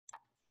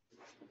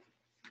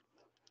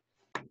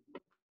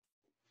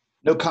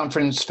No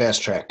Conference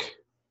Fast Track.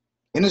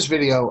 In this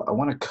video, I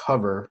want to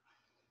cover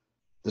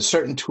the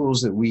certain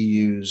tools that we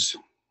use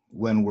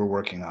when we're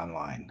working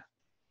online.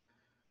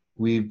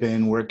 We've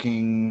been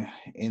working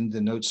in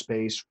the note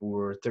space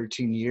for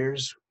 13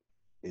 years.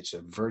 It's a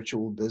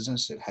virtual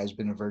business. It has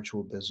been a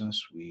virtual business.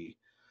 We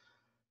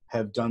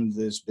have done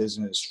this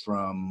business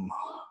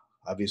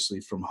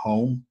obviously from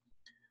home.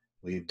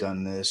 We've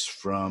done this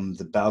from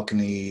the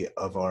balcony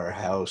of our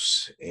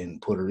house in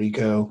Puerto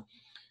Rico.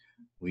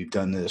 We've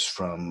done this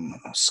from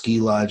ski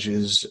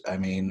lodges. I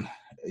mean,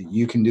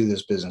 you can do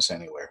this business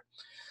anywhere.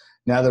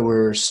 Now that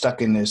we're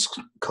stuck in this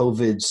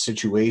COVID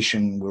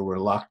situation where we're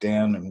locked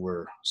down and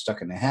we're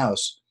stuck in the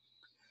house,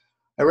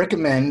 I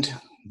recommend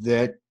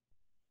that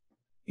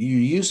you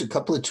use a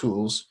couple of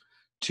tools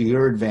to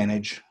your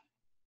advantage,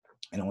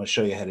 and I want to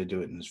show you how to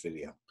do it in this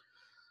video.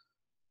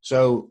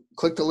 So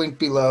click the link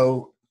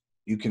below.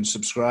 You can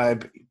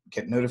subscribe,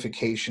 get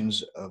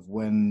notifications of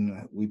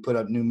when we put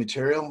up new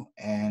material,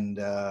 and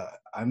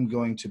I'm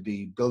going to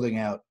be building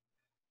out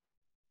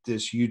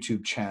this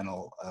YouTube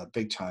channel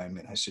big time,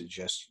 and I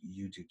suggest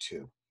you do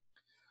too.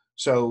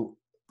 So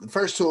the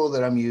first tool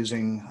that I'm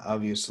using,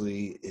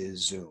 obviously,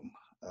 is Zoom.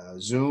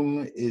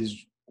 Zoom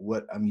is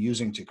what I'm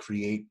using to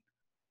create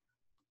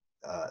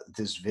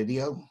this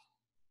video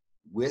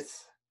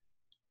with.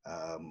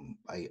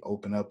 I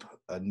open up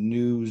a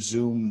new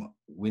Zoom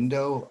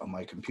window on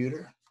my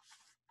computer,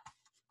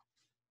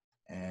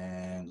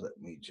 and let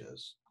me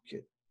just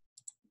get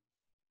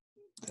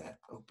that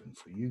open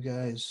for you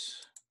guys.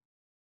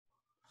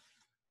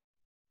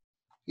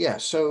 Yeah,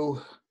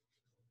 so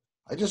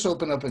I just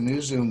opened up a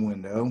new Zoom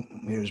window.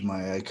 Here's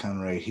my icon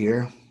right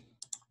here.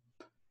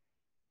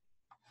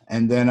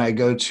 And then I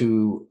go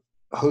to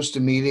host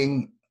a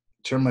meeting,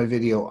 turn my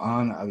video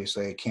on.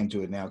 Obviously, I can't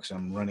do it now because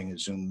I'm running a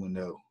Zoom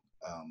window.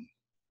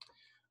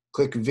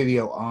 Click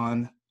video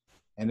on,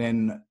 and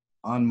then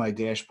on my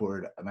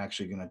dashboard, I'm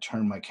actually going to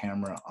turn my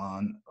camera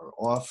on or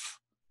off.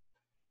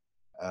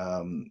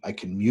 I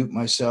can mute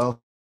myself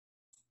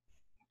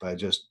by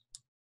just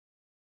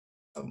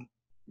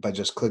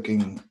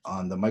clicking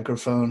on the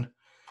microphone,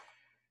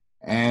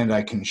 and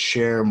I can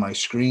share my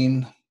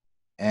screen.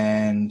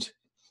 And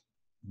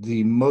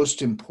the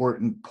most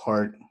important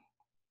part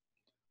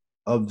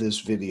of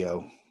this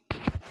video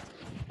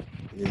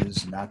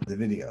is not the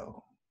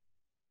video,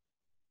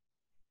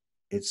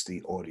 it's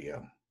the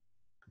audio.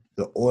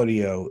 The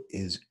audio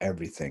is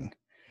everything.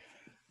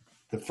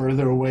 The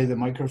further away the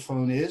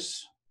microphone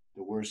is,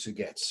 the worse it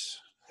gets.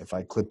 If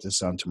I clip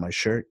this onto my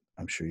shirt,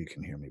 I'm sure you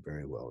can hear me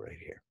very well right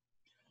here.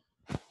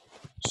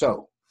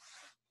 So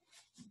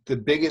the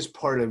biggest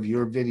part of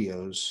your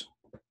videos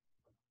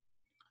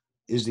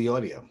is the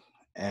audio.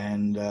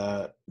 And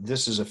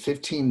this is a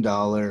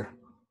 $15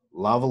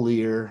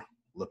 lavalier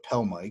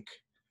lapel mic.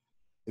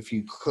 If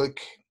you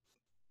click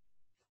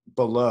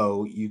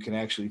below, you can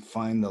actually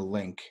find the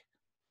link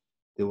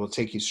that will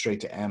take you straight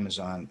to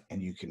Amazon,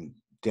 and you can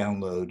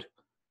download.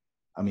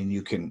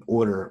 You can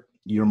order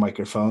your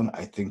microphone.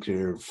 I think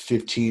they're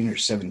 $15 or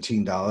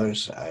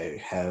 $17. I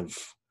have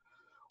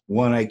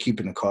one I keep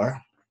in the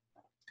car.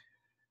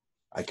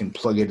 I can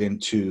plug it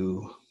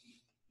into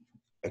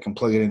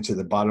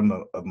the bottom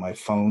of my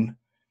phone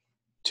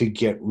to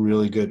get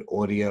really good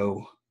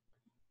audio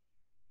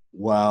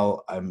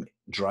while I'm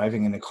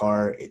driving in the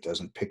car. It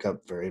doesn't pick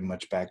up very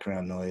much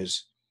background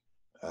noise.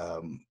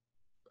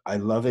 I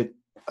love it.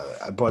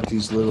 I bought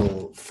these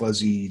little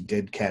fuzzy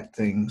dead cat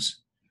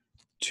things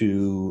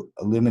to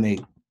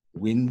eliminate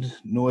wind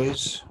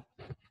noise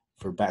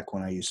for back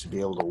when I used to be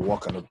able to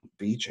walk on a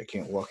beach. I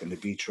can't walk on the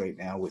beach right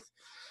now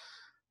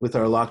with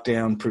our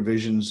lockdown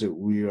provisions that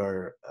we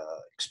are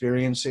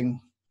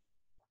experiencing.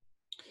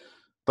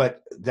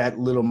 But that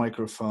little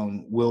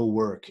microphone will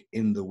work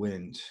in the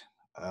wind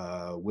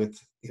with,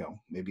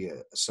 maybe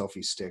a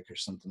selfie stick or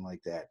something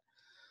like that.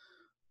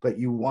 But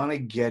you want to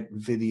get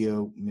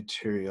video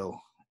material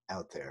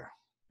out there.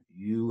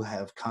 You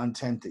have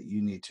content that you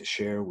need to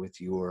share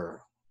with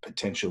your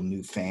potential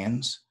new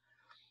fans.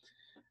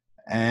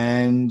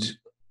 And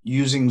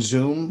using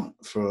Zoom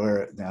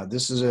now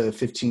this is a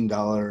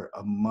 $15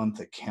 a month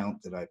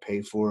account that I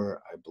pay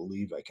for. I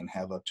believe I can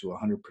have up to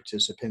 100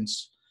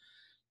 participants.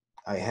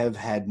 I have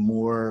had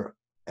more.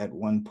 At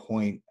one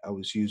point, I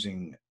was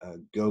using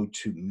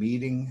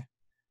GoToMeeting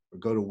or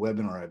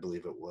GoToWebinar, I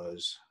believe it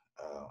was,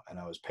 and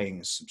I was paying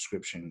a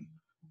subscription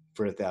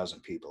for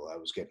 1,000 people. I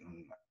was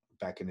getting,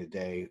 back in the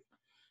day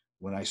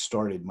when I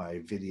started my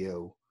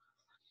video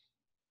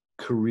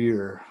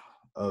career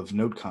of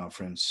Note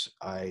Conference,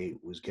 I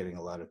was getting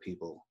a lot of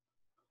people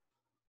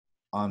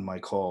on my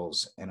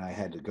calls, and I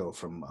had to go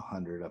from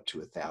 100 up to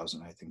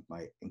 1,000. I think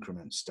my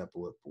increment step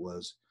up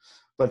was.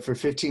 But for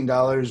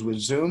 $15 with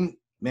Zoom,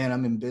 man,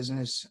 I'm in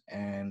business.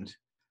 And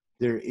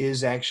there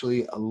is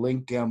actually a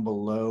link down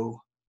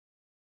below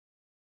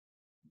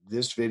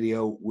this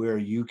video where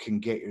you can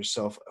get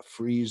yourself a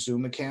free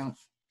Zoom account.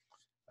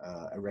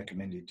 I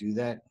recommend you do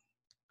that.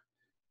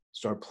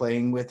 Start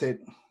playing with it.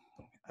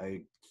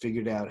 I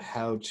figured out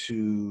how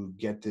to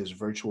get this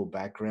virtual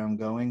background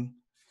going.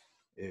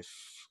 If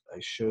I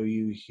show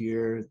you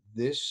here,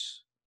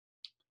 this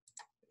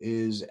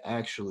is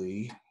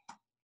actually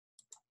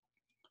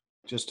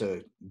just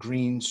a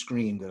green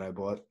screen that I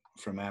bought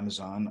from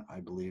Amazon. I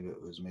believe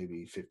it was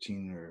maybe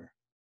 $15 or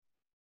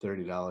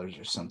 $30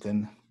 or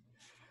something.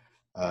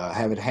 I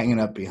have it hanging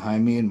up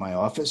behind me in my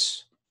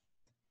office.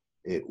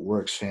 It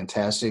works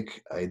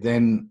fantastic. I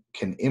then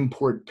can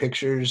import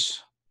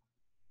pictures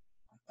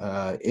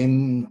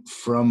in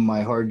from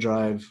my hard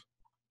drive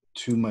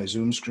to my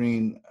Zoom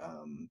screen,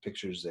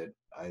 pictures that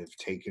I've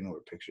taken or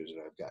pictures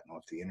that I've gotten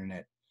off the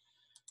internet.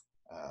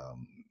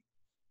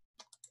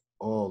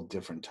 All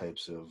different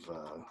types of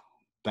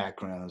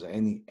backgrounds.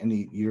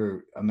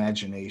 Your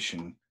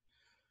imagination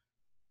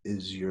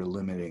is your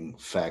limiting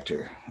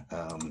factor.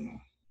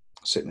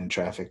 Sitting in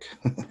traffic.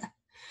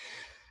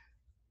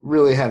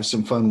 Really have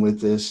some fun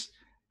with this.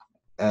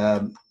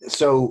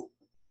 So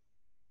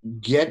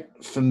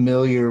get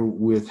familiar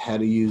with how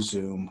to use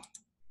Zoom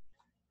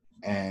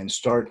and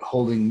start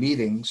holding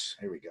meetings.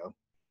 Here we go.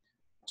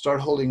 Start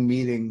holding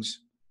meetings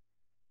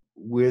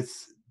with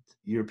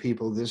your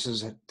people. This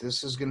is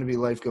going to be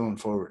life going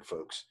forward,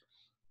 folks.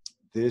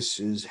 This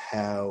is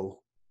how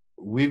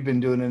we've been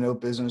doing a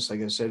note business.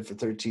 Like I said, for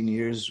 13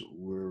 years,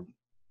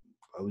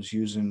 I was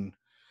using,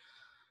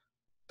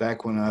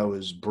 back when I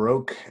was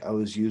broke, I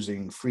was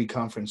using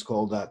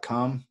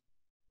freeconferencecall.com.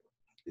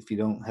 If you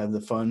don't have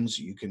the funds,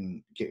 you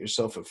can get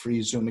yourself a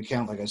free Zoom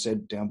account. Like I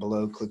said, down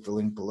below, click the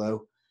link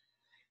below.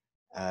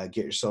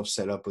 Get yourself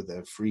set up with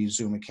a free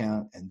Zoom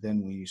account. And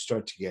then when you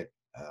start to get,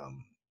 I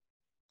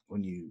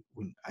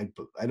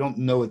don't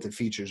know what the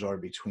features are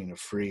between a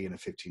free and a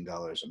 $15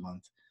 a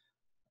month.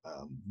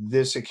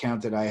 This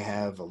account that I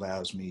have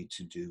allows me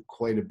to do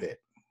quite a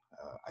bit.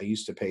 I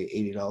used to pay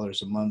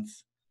 $80 a month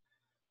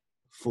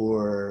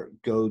for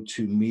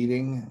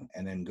GoToMeeting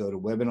and then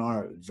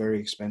GoToWebinar. Very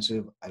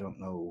expensive. I don't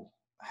know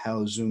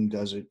how Zoom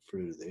does it for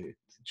the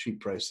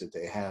cheap price that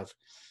they have,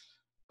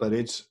 but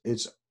it's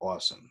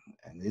awesome,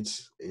 and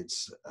it's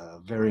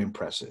very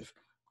impressive.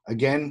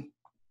 Again,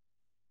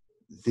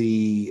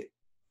 the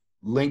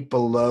link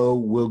below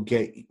will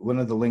get, one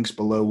of the links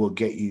below will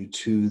get you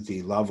to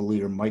the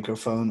lavalier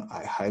microphone.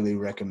 I highly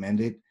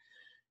recommend it.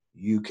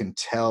 You can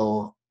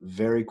tell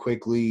very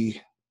quickly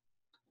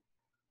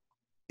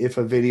if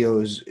a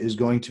video is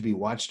going to be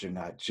watched or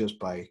not just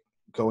by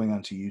going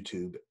onto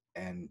YouTube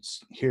and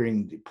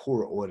hearing the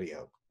poor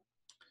audio.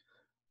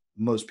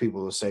 Most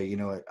people will say, you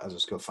know what, I'll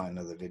just go find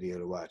another video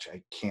to watch.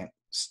 I can't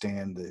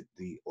stand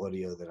the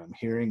audio that I'm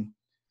hearing.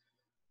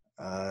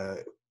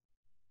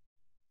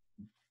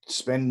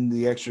 Spend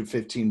the extra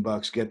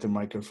 $15, get the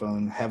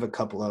microphone, have a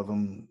couple of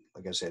them.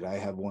 Like I said, I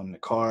have one in the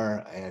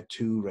car. I have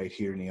two right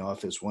here in the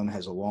office. One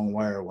has a long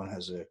wire, one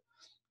has a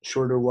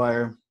shorter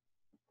wire.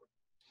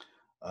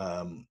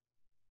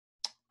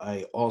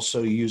 I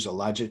also use a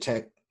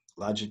Logitech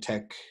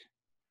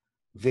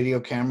video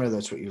camera.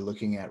 That's what you're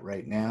looking at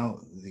right now.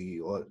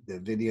 The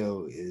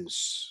video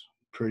is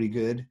pretty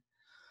good.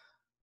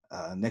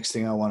 Next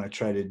thing I want to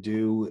try to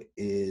do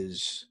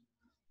is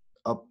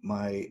up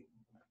my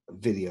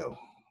video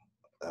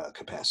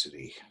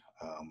capacity.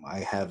 I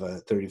have a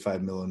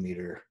 35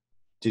 millimeter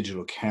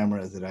digital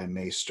camera that I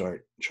may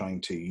start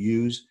trying to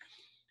use.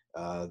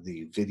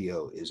 The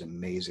video is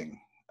amazing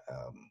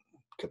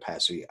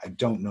capacity. I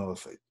don't know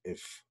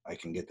if I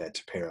can get that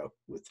to pair up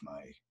with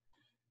my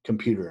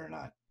computer or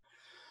not,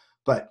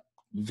 but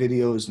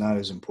video is not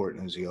as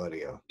important as the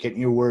audio. Getting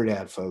your word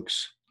out,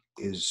 folks,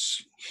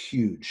 is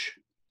huge.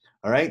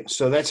 All right,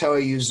 so that's how I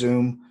use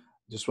Zoom.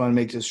 Just want to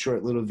make this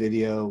short little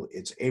video.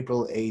 It's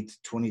April 8th,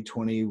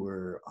 2020.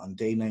 We're on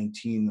day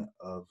 19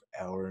 of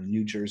our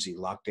New Jersey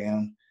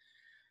lockdown.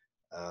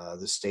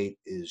 The state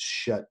is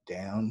shut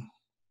down.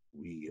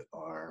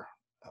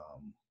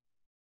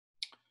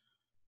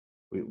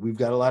 We've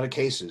got a lot of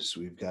cases.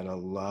 We've got a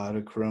lot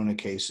of corona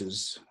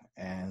cases.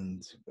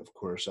 And of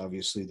course,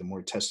 obviously, the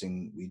more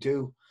testing we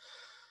do,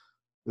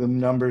 the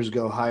numbers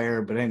go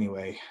higher. But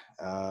anyway,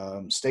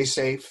 stay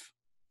safe.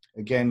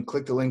 Again,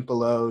 click the link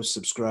below,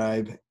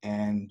 subscribe,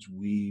 and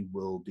we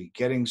will be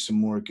getting some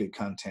more good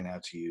content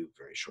out to you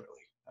very shortly.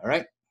 All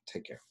right,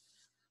 take care.